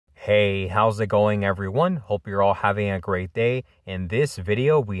Hey, how's it going everyone? Hope you're all having a great day. In this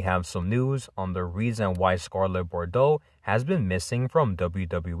video, we have some news on the reason why Scarlett Bordeaux has been missing from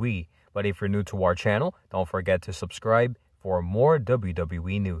WWE. But if you're new to our channel, don't forget to subscribe for more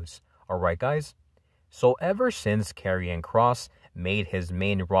WWE news. Alright guys, so ever since Karrion Kross made his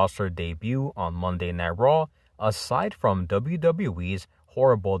main roster debut on Monday Night Raw, aside from WWE's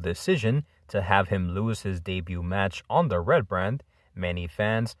horrible decision to have him lose his debut match on the Red brand, many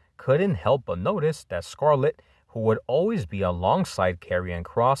fans couldn't help but notice that Scarlett, who would always be alongside Karrion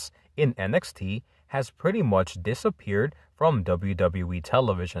Kross in NXT, has pretty much disappeared from WWE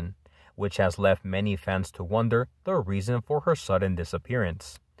television, which has left many fans to wonder the reason for her sudden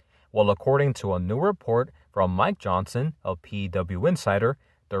disappearance. Well, according to a new report from Mike Johnson of PWINSIDER,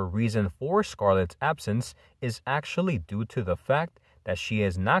 the reason for Scarlett's absence is actually due to the fact that she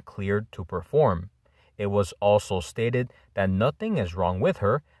is not cleared to perform. It was also stated that nothing is wrong with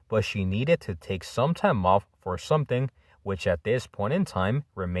her, but she needed to take some time off for something, which at this point in time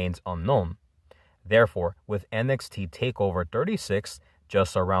remains unknown. Therefore, with NXT Takeover 36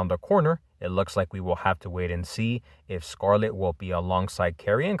 just around the corner, it looks like we will have to wait and see if Scarlett will be alongside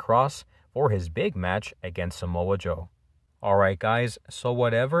Karrion Kross for his big match against Samoa Joe. Alright guys, so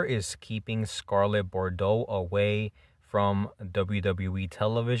whatever is keeping Scarlett Bordeaux away from WWE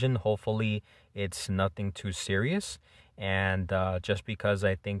television, hopefully it's nothing too serious. And just because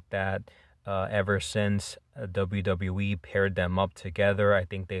I think that ever since WWE paired them up together, I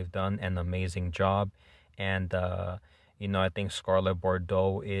think they've done an amazing job. And I think Scarlett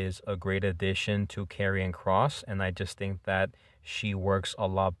Bordeaux is a great addition to Karrion Kross, and I just think that she works a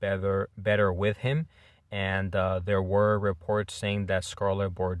lot better with him. And there were reports saying that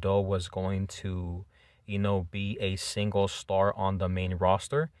Scarlett Bordeaux was going to be a single star on the main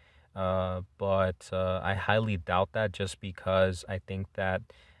roster. But I highly doubt that, just because I think that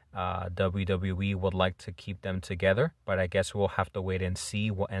WWE would like to keep them together. But I guess we'll have to wait and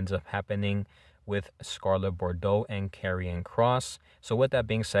see what ends up happening with Scarlett Bordeaux and Karrion Kross. So with that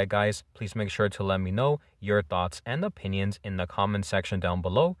being said, guys, please make sure to let me know your thoughts and opinions in the comment section down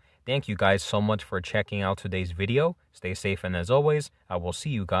below. Thank you guys so much for checking out today's video. Stay safe, and as always, I will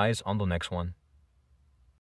see you guys on the next one.